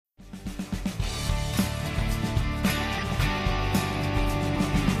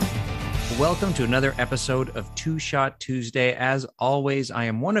Welcome to another episode of Two Shot Tuesday. As always, I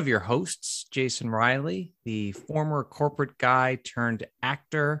am one of your hosts, Jason Riley, the former corporate guy turned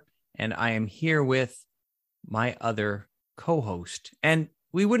actor, and I am here with my other co-host. And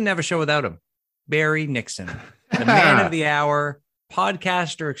we wouldn't have a show without him, Barry Nixon, the man of the hour,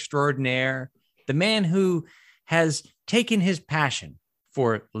 podcaster extraordinaire, the man who has taken his passion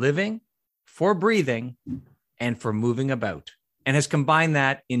for living, for breathing, and for moving about, and has combined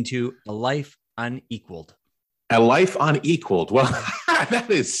that into a life unequaled. A life unequaled. Well,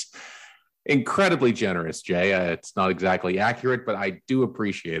 that is incredibly generous, Jay. It's not exactly accurate, but I do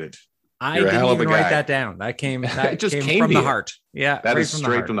appreciate it. I didn't even write that down. That came from the heart. Yeah, that is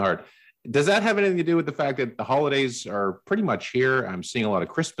straight from the heart. Does that have anything to do with the fact that the holidays are pretty much here? I'm seeing a lot of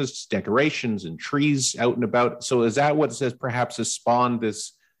Christmas decorations and trees out and about. So is that what says perhaps has spawned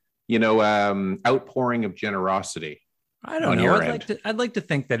this, outpouring of generosity? I don't know. I'd like to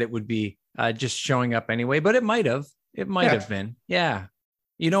think that it would be just showing up anyway, but it might have. It might have been. Yeah.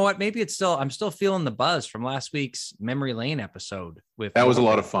 You know what? Maybe I'm still feeling the buzz from last week's Memory Lane episode. That was a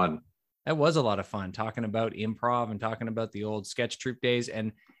lot of fun. That was a lot of fun talking about improv and talking about the old sketch troupe days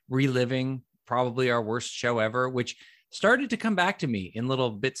and reliving probably our worst show ever, which started to come back to me in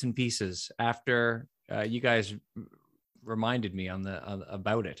little bits and pieces after you guys reminded me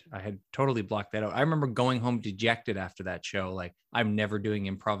about it. I had totally blocked that out. I remember going home dejected after that show. Like, I'm never doing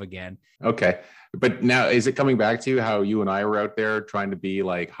improv again. Okay. But now is it coming back to you how you and I were out there trying to be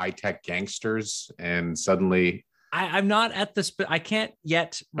like high-tech gangsters and suddenly I'm not at I can't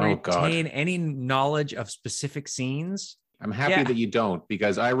yet retain any knowledge of specific scenes. I'm happy that you don't,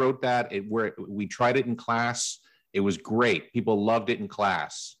 because I wrote that we tried it in class. It was great. People loved it in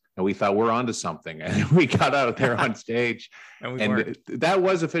class. And we thought we're onto something, and we got out there on stage, and that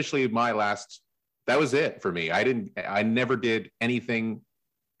was officially that was it for me. I never did anything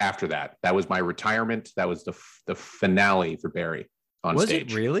after that. That was my retirement. That was the finale for Barry on stage.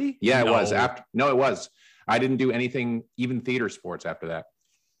 Was it really? Yeah, it was. It was. I didn't do anything, even theater sports after that.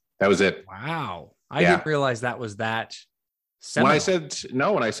 That was it. Wow. I didn't realize that was that. Seminal.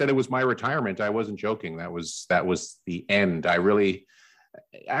 When I said it was my retirement, I wasn't joking. That was the end.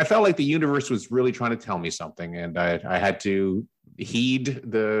 I felt like the universe was really trying to tell me something, and I had to heed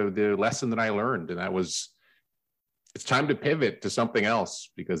the lesson that I learned, and that was, it's time to pivot to something else,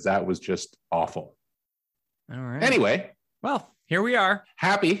 because that was just awful. All right. Anyway, well, here we are.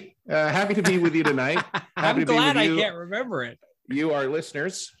 Happy to be with you tonight. I'm glad I can't remember it. You, our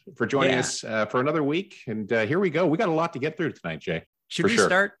listeners, for joining us for another week, and here we go. We got a lot to get through tonight, Jay. Should we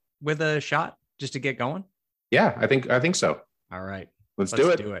start with a shot just to get going? Yeah, I think so. All right. Let's do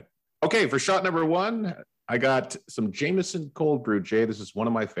it. Okay, for shot number one, I got some Jameson cold brew, Jay. This is one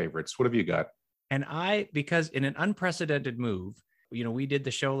of my favorites. What have you got? And because in an unprecedented move, we did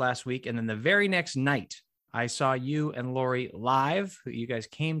the show last week, and then the very next night, I saw you and Lori live. You guys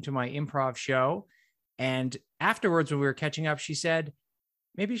came to my improv show, and afterwards, when we were catching up, she said,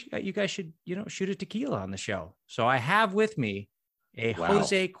 maybe you guys should, shoot a tequila on the show. So I have with me a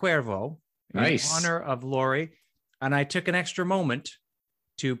Jose Cuervo in honor of Lori, and I took an extra moment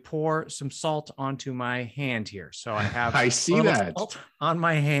to pour some salt onto my hand here. So I have salt on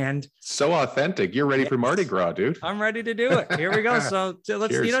my hand. So authentic. You're ready for Mardi Gras, dude. I'm ready to do it. Here we go. So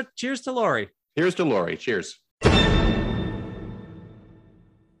let's, cheers to Lori. Here's to Lori. Cheers.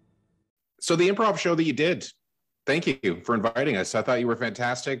 So the improv show that you did, thank you for inviting us. I thought you were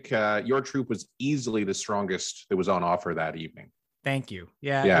fantastic. Your troupe was easily the strongest that was on offer that evening. Thank you.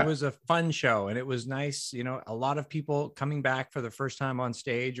 Yeah, it was a fun show, and it was nice. A lot of people coming back for the first time on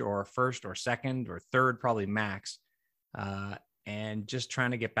stage, or first or second or third, probably max, and just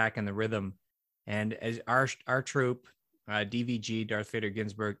trying to get back in the rhythm. And as our troupe, DVG, Darth Vader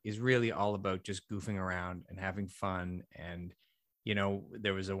Ginsburg, is really all about just goofing around and having fun. And,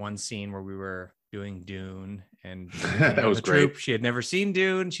 there was one scene where we were doing Dune, and that was great. Troupe, she had never seen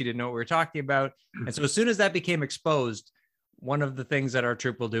Dune. She didn't know what we were talking about. And so as soon as that became exposed, one of the things that our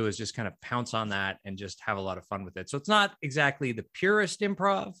troupe will do is just kind of pounce on that and just have a lot of fun with it. So it's not exactly the purest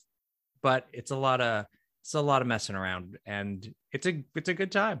improv, but it's a lot of messing around, and it's a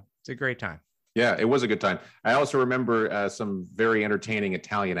good time. It's a great time. Yeah, it was a good time. I also remember some very entertaining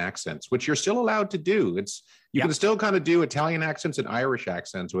Italian accents, which you're still allowed to do. You can still kind of do Italian accents and Irish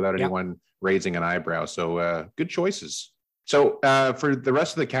accents without anyone raising an eyebrow. So good choices. So for the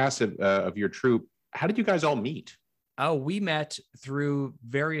rest of the cast of your troupe, how did you guys all meet? Oh, we met through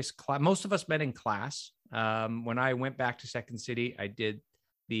various most of us met in class. When I went back to Second City, I did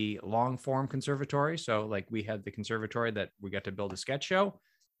the long form conservatory. So like we had the conservatory that we got to build a sketch show.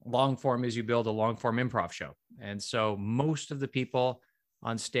 Long form is you build a long form improv show. And so most of the people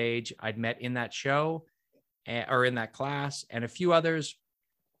on stage I'd met in that show or in that class, and a few others.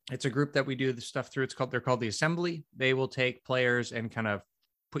 It's a group that we do the stuff through. They're called the Assembly. They will take players and kind of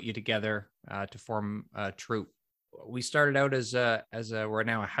put you together to form a troupe. We started out as we're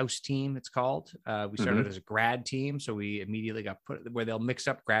now a house team. It's called. We started as a grad team, so we immediately got put where they'll mix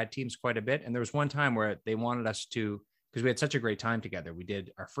up grad teams quite a bit. And there was one time where they wanted us to, because we had such a great time together. We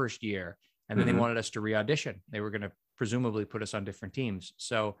did our first year, and then they wanted us to re-audition. They were going to presumably put us on different teams.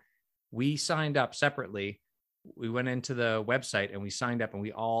 So we signed up separately. We went into the website and we signed up, and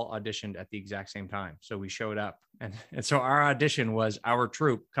we all auditioned at the exact same time. So we showed up, and so our audition was our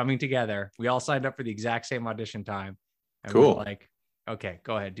troupe coming together. We all signed up for the exact same audition time. And cool. We were like, okay,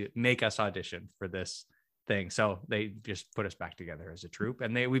 go ahead, make us audition for this thing. So they just put us back together as a troupe,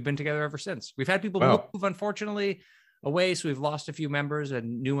 and we've been together ever since. We've had people move, unfortunately, away. So we've lost a few members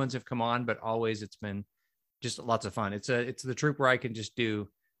and new ones have come on, but always it's been just lots of fun. It's the troupe where I can just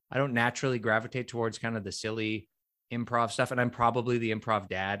I don't naturally gravitate towards kind of the silly improv stuff. And I'm probably the improv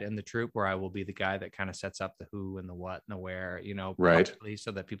dad in the troupe, where I will be the guy that kind of sets up the who and the what and the where, right.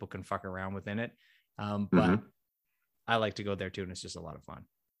 So that people can fuck around within it. But I like to go there too. And it's just a lot of fun.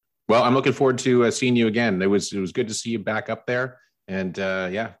 Well, I'm looking forward to seeing you again. It was good to see you back up there. And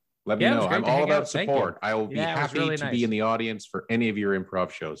let me know. I'm all about support. I will be happy really to be in the audience for any of your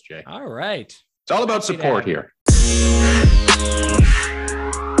improv shows, Jay. All right. It's all about support here.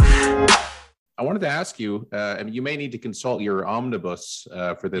 I wanted to ask you, you may need to consult your omnibus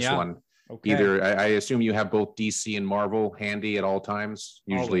for this one. Okay. Either I assume you have both DC and Marvel handy at all times,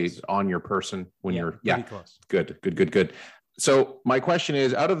 usually always on your person when you're close. Good. So my question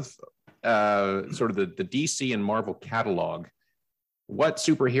is, out of sort of the DC and Marvel catalog, what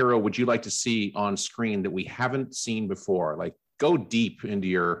superhero would you like to see on screen that we haven't seen before? Like, go deep into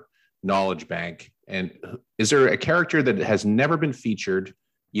your knowledge bank. And is there a character that has never been featured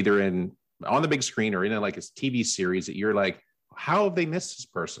either on the big screen or in like a TV series that you're like, how have they missed this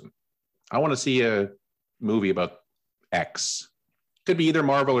person? I want to see a movie about X. Could be either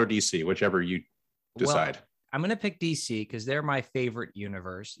Marvel or DC, whichever you decide. Well, I'm going to pick DC because they're my favorite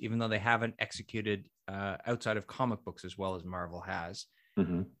universe, even though they haven't executed outside of comic books as well as Marvel has.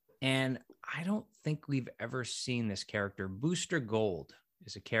 And I don't think we've ever seen this character. Booster Gold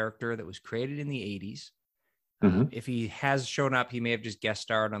is a character that was created in the 80s. If he has shown up, he may have just guest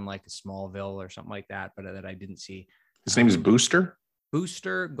starred on like a Smallville or something like that, but that I didn't see. His name is Booster?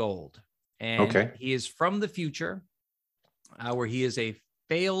 Booster Gold. And he is from the future where he is a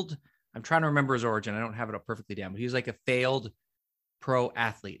failed, I'm trying to remember his origin. I don't have it up perfectly down, but he was like a failed pro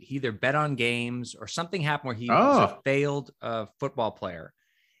athlete. He either bet on games or something happened where he was a failed football player.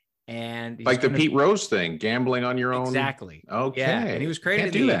 And like the Pete Rose thing, gambling on your own. Exactly. Okay. Yeah. And he was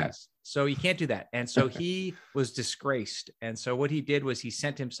created in the 80s. So you can't do that. And so he was disgraced. And so what he did was he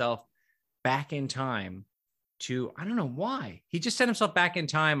sent himself back in time to, I don't know why. He just sent himself back in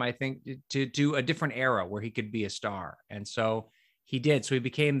time, I think, to do a different era where he could be a star. And so he did. So he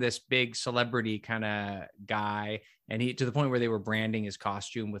became this big celebrity kind of guy. And he, to the point where they were branding his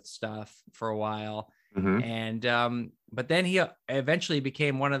costume with stuff for a while. And but then he eventually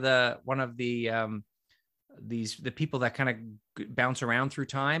became one of the people that kind of bounce around through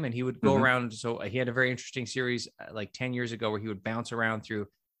time, and he would go around. So he had a very interesting series like 10 years ago where he would bounce around through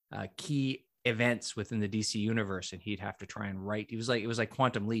key events within the DC universe, and he'd have to try and write. It was like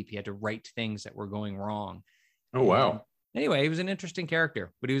Quantum Leap. He had to write things that were going wrong. Oh, wow. Anyway, he was an interesting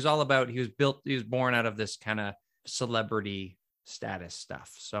character, but he was born out of this kind of celebrity status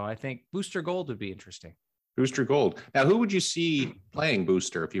stuff. So I think Booster Gold would be interesting. Booster Gold. Now, who would you see playing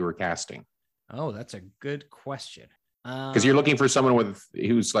Booster if you were casting? Oh, that's a good question. Because you're looking for someone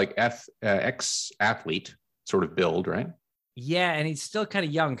who's like ex-athlete sort of build, right? Yeah, and he's still kind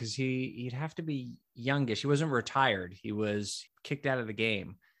of young because he'd have to be youngish. He wasn't retired. He was kicked out of the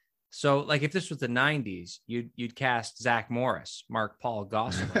game. So, like, if this was the 90s, you'd cast Zach Morris, Mark Paul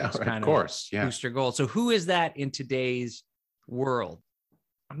Gosselaar, of course, yeah. Booster Gold. So, who is that in today's world?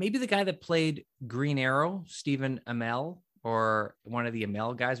 Maybe the guy that played Green Arrow, Stephen Amell, or one of the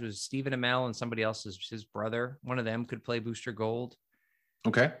Amell guys was Stephen Amell, and somebody else is his brother. One of them could play Booster Gold.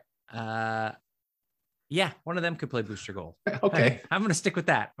 Okay. Yeah, one of them could play Booster Gold. Okay. I'm going to stick with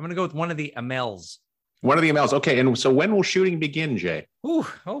that. I'm going to go with one of the Amells. One of the Amells. Okay. And so when will shooting begin, Jay? Ooh,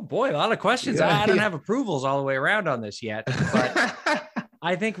 oh boy, a lot of questions. Yeah, I don't have approvals all the way around on this yet, but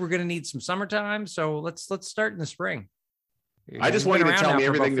I think we're going to need some summertime. So let's start in the spring. I just want you to tell me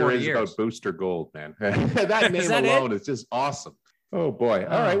everything there is about Booster Gold, man. That name alone is just awesome. Oh boy.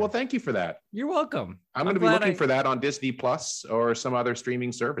 All right. Well, thank you for that. You're welcome. I'm going to be looking for that on Disney Plus or some other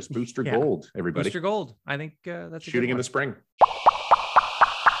streaming service. Booster Gold, everybody. Booster Gold. I think that's shooting in the spring.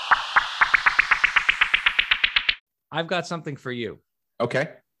 I've got something for you. Okay.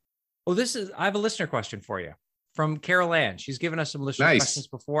 Oh, I have a listener question for you from Carol Ann. She's given us some listener questions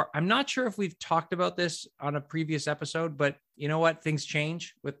before. I'm not sure if we've talked about this on a previous episode, but you know what? Things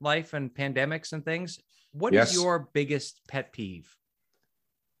change with life and pandemics and things. What is your biggest pet peeve?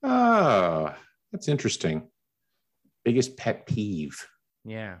 Oh, that's interesting. Biggest pet peeve.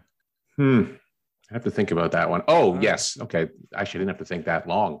 Yeah. I have to think about that one. Oh, yes. Okay. Actually, I didn't have to think that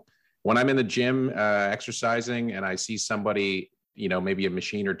long. When I'm in the gym exercising and I see somebody, maybe a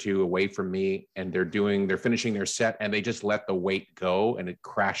machine or two away from me, and they're finishing their set and they just let the weight go and it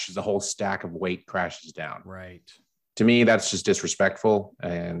crashes, the whole stack of weight crashes down. Right. To me, that's just disrespectful.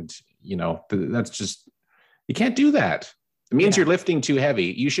 And, that's just, you can't do that. It means you're lifting too heavy.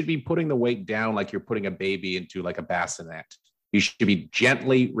 You should be putting the weight down like you're putting a baby into like a bassinet. You should be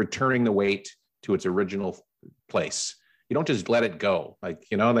gently returning the weight to its original place. You don't just let it go.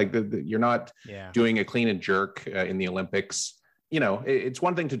 You're not doing a clean and jerk in the Olympics. It's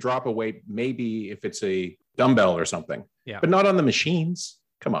one thing to drop a weight, maybe if it's a dumbbell or something, but not on the machines.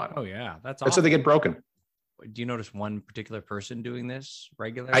 Come on. Oh yeah. That's how they get broken. Do you notice one particular person doing this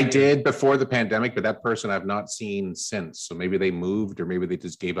regularly? I did before the pandemic, but that person I've not seen since. So maybe they moved or maybe they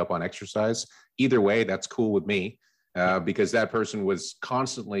just gave up on exercise. Either way, that's cool with me because that person was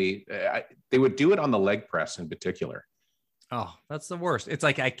constantly, they would do it on the leg press in particular. Oh, that's the worst. It's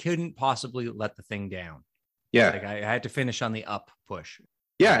like I couldn't possibly let the thing down. Yeah. Like I had to finish on the up push.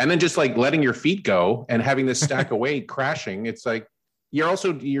 Yeah. And then just like letting your feet go and having this stack of weight crashing. It's like,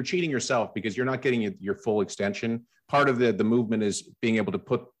 you're cheating yourself because you're not getting your full extension. Part of the movement is being able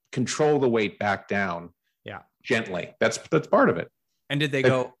to control the weight back down. Yeah. Gently. That's part of it. And did they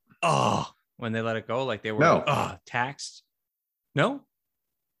go, when they let it go? Like they were taxed? No?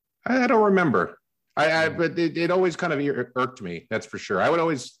 I don't remember. But it always kind of irked me. That's for sure. I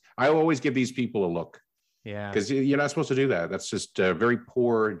always give these people a look. Yeah. Because you're not supposed to do that. That's just very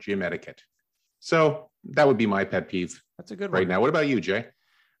poor gym etiquette. So that would be my pet peeve. That's a good one. Right now. What about you, Jay?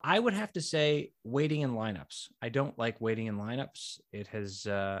 I would have to say waiting in lineups. I don't like waiting in lineups. It has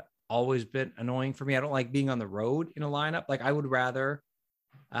always been annoying for me. I don't like being on the road in a lineup. Like I would rather,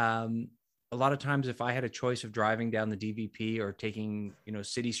 a lot of times if I had a choice of driving down the DVP or taking,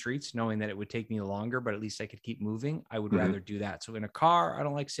 city streets, knowing that it would take me longer, but at least I could keep moving, I would rather do that. So in a car, I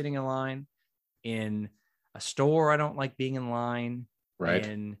don't like sitting in line. In a store, I don't like being in line. Right.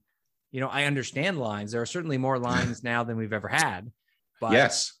 I understand lines. There are certainly more lines now than we've ever had. But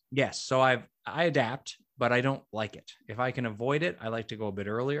yes. So I adapt, but I don't like it. If I can avoid it, I like to go a bit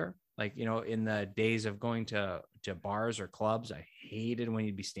earlier. Like, in the days of going to bars or clubs, I hated when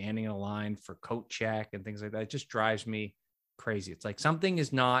you'd be standing in a line for coat check and things like that. It just drives me crazy. It's like something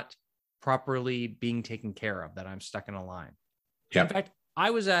is not properly being taken care of that I'm stuck in a line. Yeah. In fact,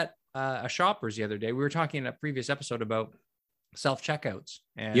 I was at a Shoppers the other day. We were talking in a previous episode about self-checkouts.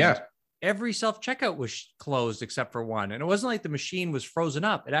 And every self-checkout was closed except for one. And it wasn't like the machine was frozen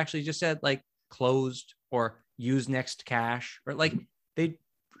up. It actually just said like closed or use next cash, or like they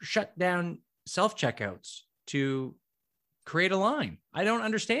shut down self-checkouts to create a line. I don't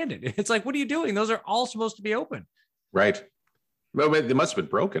understand it. It's like, what are you doing? Those are all supposed to be open. Right. Well, it must have been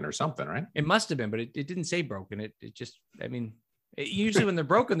broken or something, right? It must have been, but it didn't say broken. Usually when they're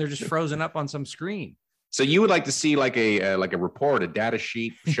broken, they're just frozen up on some screen. So you would like to see like a report, a data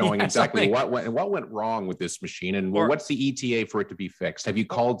sheet showing exactly what went wrong with this machine and what's the ETA for it to be fixed? Have you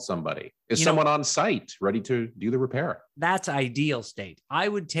called somebody? Is someone on site ready to do the repair? That's ideal state. I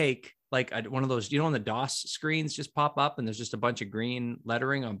would take like one of those, when the DOS screens just pop up and there's just a bunch of green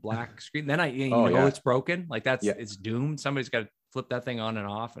lettering on black screen. Then it's broken. Like it's doomed. Somebody's got to flip that thing on and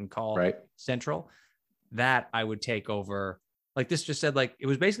off and call Central. That I would take over. Like this just said, like, it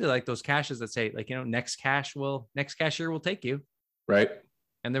was basically like those caches that say like, next cashier will take you. Right.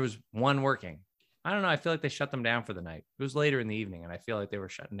 And there was one working. I don't know. I feel like they shut them down for the night. It was later in the evening and I feel like they were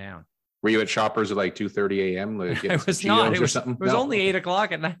shutting down. Were you at Shoppers at like 2:30 a.m.? It was not. It was only 8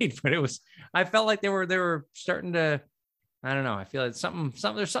 o'clock at night, but I felt like they were starting to, I don't know. I feel like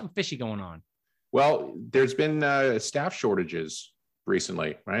there's something fishy going on. Well, there's been staff shortages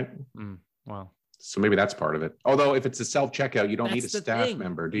recently, right? Well, so maybe that's part of it. Although if it's a self-checkout, you don't need a staff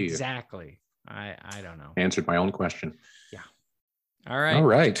member, do you? Exactly. I don't know. Answered my own question. Yeah. All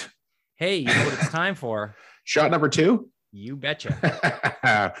right. Hey, you know what it's time for? Shot number 2? You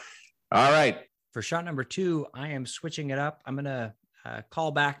betcha. All right. For shot number 2, I am switching it up. I'm going to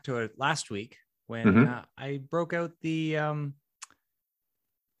call back to last week when I broke out the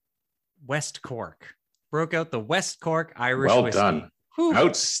West Cork. Broke out the West Cork Irish whiskey. Well done. Whew.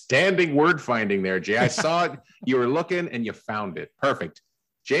 Outstanding word finding there, Jay. I saw it. You were looking and you found it. Perfect.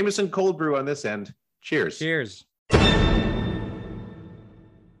 Jameson cold brew on this end. Cheers. Cheers.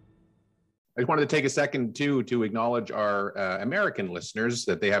 I just wanted to take a second, too, to acknowledge our American listeners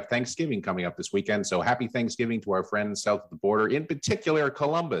that they have Thanksgiving coming up this weekend. So happy Thanksgiving to our friends south of the border, in particular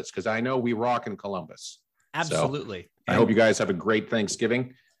Columbus, because I know we rock in Columbus. Absolutely. So I hope you guys have a great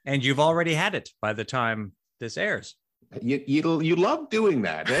Thanksgiving. And you've already had it by the time this airs. You love doing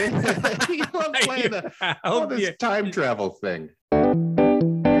that, eh? You love playing this time travel thing.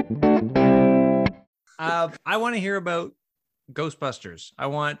 I want to hear about Ghostbusters. I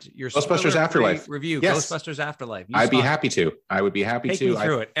want your Ghostbusters Afterlife review. Yes. Ghostbusters Afterlife. I'd be happy to. I would be happy to. Take me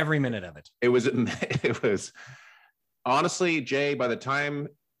through it, every minute of it. It was honestly, Jay, by the time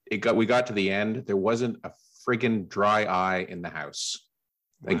we got to the end, there wasn't a friggin' dry eye in the house,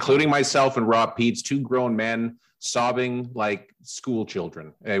 including myself and Rob Peets, two grown men sobbing like school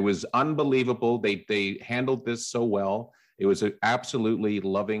children. It was unbelievable. They handled this so well. It was an absolutely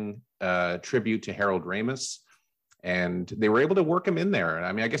loving tribute to Harold Ramis. And they were able to work him in there.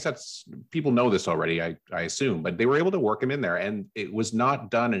 I mean, I guess that's, people know this already, I assume, but they were able to work him in there. And it was not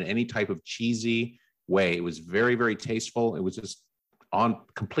done in any type of cheesy way. It was very, very tasteful. It was just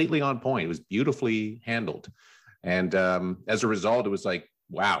completely on point. It was beautifully handled. And as a result, it was like,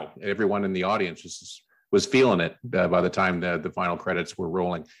 wow, everyone in the audience was feeling it by the time the final credits were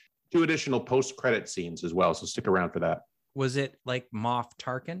rolling. 2 additional post-credit scenes as well. So stick around for that. Was it like Moff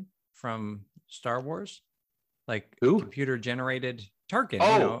Tarkin from Star Wars? Like who? Computer generated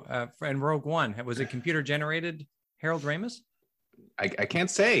Tarkin, and Rogue One. Was it computer generated Harold Ramis? I can't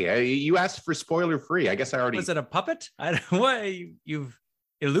say. You asked for spoiler free. I guess I already. Was it a puppet? I don't know what you've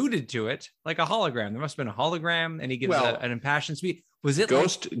alluded to it, like a hologram. There must have been a hologram, and he gives an impassioned speech. Was it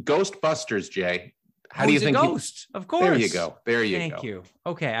Ghostbusters, Jay? How do you think? Ghost, of course. There you go. Thank you.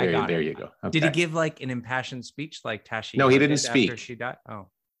 Okay, I got it. There you go. Okay. Did he give like an impassioned speech like Tashi? No, he didn't speak after she died. Oh.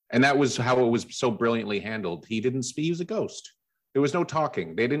 And that was how it was so brilliantly handled. He didn't speak. He was a ghost. There was no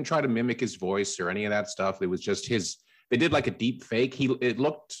talking. They didn't try to mimic his voice or any of that stuff. It was just they did like a deep fake. It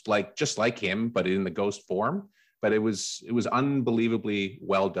looked like just like him, but in the ghost form. But it was unbelievably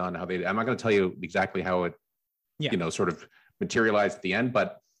well done. I'm not going to tell you exactly how it, sort of materialized at the end.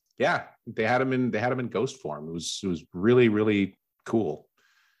 But yeah, they had him in ghost form. It was really, really cool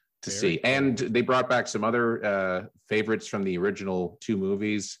to see. Cool. And they brought back some other favorites from the original 2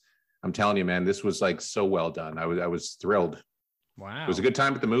 movies. I'm telling you, man, this was like so well done. I was thrilled. Wow. It was a good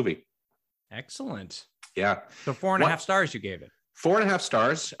time at the movie. Excellent. Yeah. So 4.5 stars you gave it. 4.5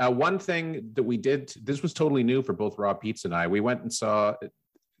 stars. One thing that we did, this was totally new for both Rob Peets and I. We went and saw,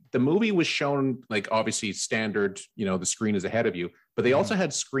 the movie was shown like obviously standard, the screen is ahead of you, but they also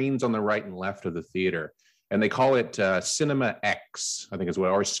had screens on the right and left of the theater. And they call it Cinema X, I think is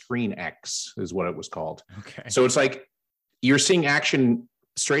or Screen X is what it was called. Okay. So it's like you're seeing action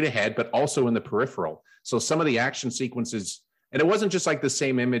straight ahead, but also in the peripheral. So some of the action sequences, and it wasn't just like the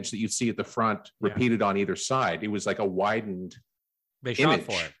same image that you see at the front repeated on either side. It was like a widened image. Shot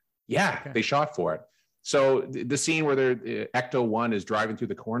for it. Yeah, okay. They shot for it. So the scene where Ecto-1 is driving through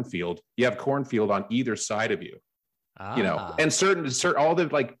the cornfield, you have cornfield on either side of you. And certain all the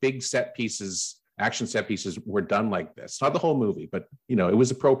like big action set pieces were done like this. Not the whole movie, but it was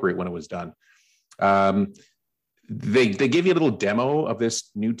appropriate when it was done. They give you a little demo of this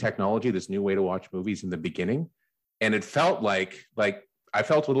new technology, this new way to watch movies in the beginning, and it felt like I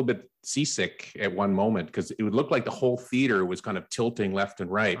felt a little bit seasick at one moment because it would look like the whole theater was kind of tilting left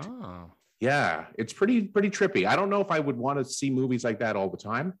and right. Oh. Yeah, it's pretty trippy. I don't know if I would want to see movies like that all the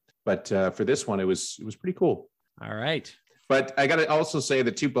time, but for this one, it was pretty cool. All right. But I got to also say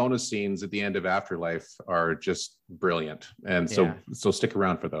the 2 bonus scenes at the end of Afterlife are just brilliant. And so stick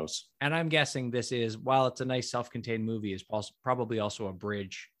around for those. And I'm guessing this is, while it's a nice self-contained movie, is probably also a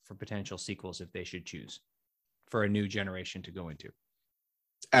bridge for potential sequels if they should choose for a new generation to go into.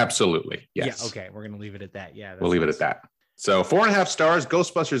 Absolutely. Yes. Yeah. Okay. We're going to leave it at that. Yeah. We'll leave it at that. So 4.5 stars,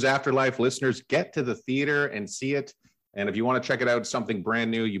 Ghostbusters Afterlife. Listeners, get to the theater and see it. And if you want to check it out, something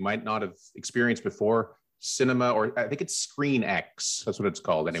brand new you might not have experienced before, Cinema, or I think it's Screen X. That's what it's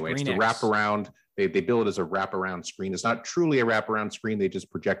called. Anyway, it's the wraparound. They bill it as a wraparound screen. It's not truly a wraparound screen. They're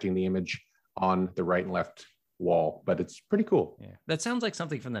just projecting the image on the right and left wall, but it's pretty cool. Yeah, that sounds like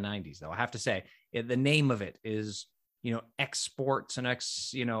something from the 90s, though. I have to say, the name of it is, X Sports and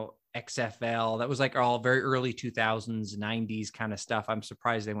X, XFL. That was like all very early 2000s, 90s kind of stuff. I'm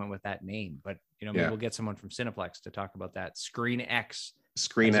surprised they went with that name, but maybe we'll get someone from Cineplex to talk about that. Screen X, as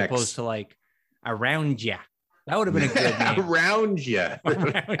opposed to like Around Ya. That would have been a good name. Around Ya.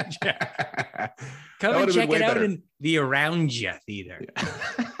 Around Ya. Come and check it out in the Around Ya theater.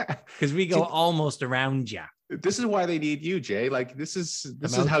 Because we go almost around ya. This is why they need you, Jay. Like this is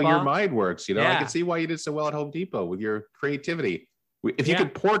how your mind works. You know, I can see why you did so well at Home Depot with your creativity. If you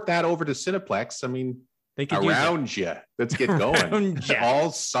could port that over to Cineplex, I mean, they could around you. Let's get going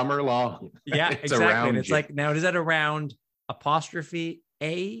all summer long. Yeah, exactly. And it's like, now, is that around apostrophe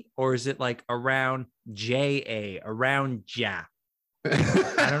A, or is it like around JA, around ja?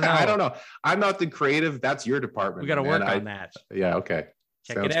 I don't know. I'm not the creative. That's your department. We got to work on that. Yeah. Okay.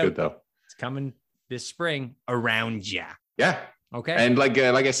 Sounds good though. It's coming this spring around ja. Yeah. Okay. And like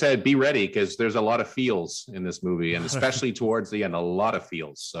I said, be ready because there's a lot of feels in this movie, and especially towards the end, a lot of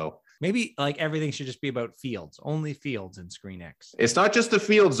feels. So maybe like everything should just be about fields, only fields in Screen X. It's not just the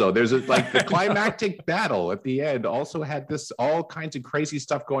fields though. There's like the climactic battle at the end also had all kinds of crazy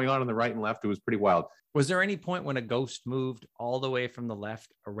stuff going on the right and left. It was pretty wild. Was there any point when a ghost moved all the way from the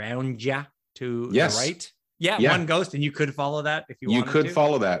left around ja to the right? Yeah, one ghost, and you could follow that if you wanted to. You could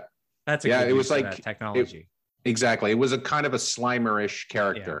folloll that. That's a good it was use like of that technology. Exactly. It was a kind of a Slimer-ish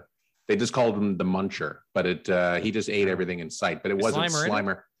character. They just called him the Muncher, but he just ate everything in sight. But it wasn't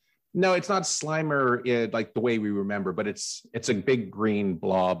Slimer. No, it's not Slimer like the way we remember, but it's a big green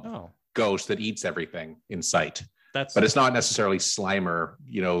blob ghost that eats everything in sight. But it's not necessarily Slimer,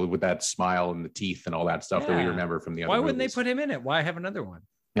 you know, with that smile and the teeth and all that stuff that we remember from the other movies. Why wouldn't they put him in it? Why have another one?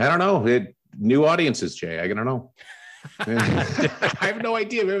 I don't know. New audiences, Jay. I don't know. I have no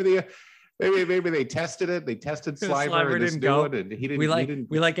idea. Maybe they tested it. They tested Slimer and this new one, and he didn't.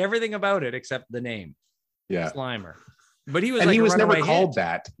 We like everything about it except the name. Yeah, Slimer. But he was he was never called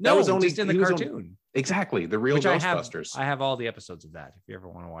that. No, that was only just in the cartoon. Exactly, the real Ghostbusters. I have all the episodes of that. If you ever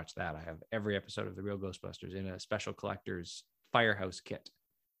want to watch that, I have every episode of the real Ghostbusters in a special collector's Firehouse kit.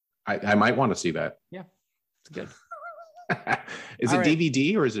 I might want to see that. Yeah, it's good. Is it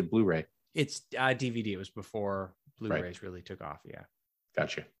DVD or is it Blu-ray? It's DVD. It was before Blu-rays really took off. Yeah.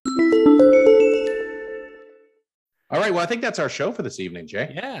 Gotcha. All right. Well, I think that's our show for this evening,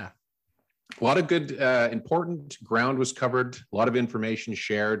 Jay. Yeah. A lot of good, important ground was covered. A lot of information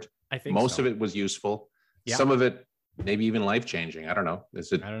shared. I think most of it was useful. Yeah. Some of it maybe even life-changing. I don't know. Is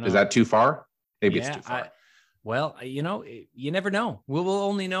that too far? Maybe it's too far. Well, you know, you never know. We will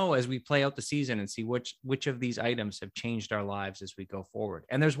only know as we play out the season and see which of these items have changed our lives as we go forward.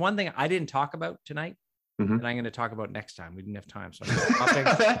 And there's one thing I didn't talk about tonight. And I'm going to talk about next time. We didn't have time. So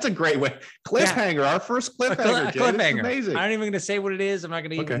that's a great way. Cliffhanger, our first cliffhanger. Cliffhanger. Amazing. I'm not even going to say what it is. I'm not going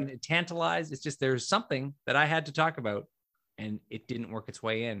to even tantalize. It's just there's something that I had to talk about, and it didn't work its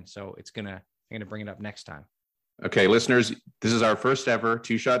way in. So I'm going to bring it up next time. Okay, listeners, this is our first ever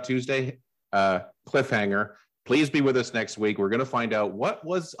Two Shot Tuesday cliffhanger. Please be with us next week. We're going to find out what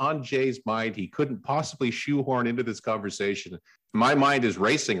was on Jay's mind he couldn't possibly shoehorn into this conversation. My mind is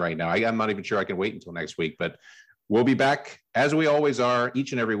racing right now. I'm not even sure I can wait until next week, but we'll be back as we always are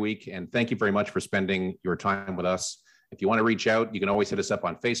each and every week. And thank you very much for spending your time with us. If you want to reach out, you can always hit us up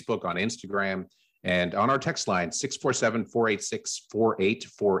on Facebook, on Instagram, and on our text line,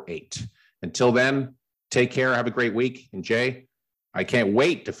 647-486-4848. Until then, take care. Have a great week. And Jay, I can't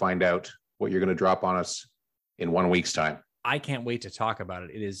wait to find out what you're going to drop on us in 1 week's time. I can't wait to talk about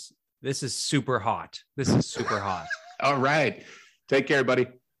it. This is super hot. This is super hot. All right. Take care, buddy.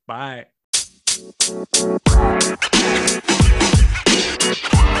 Bye.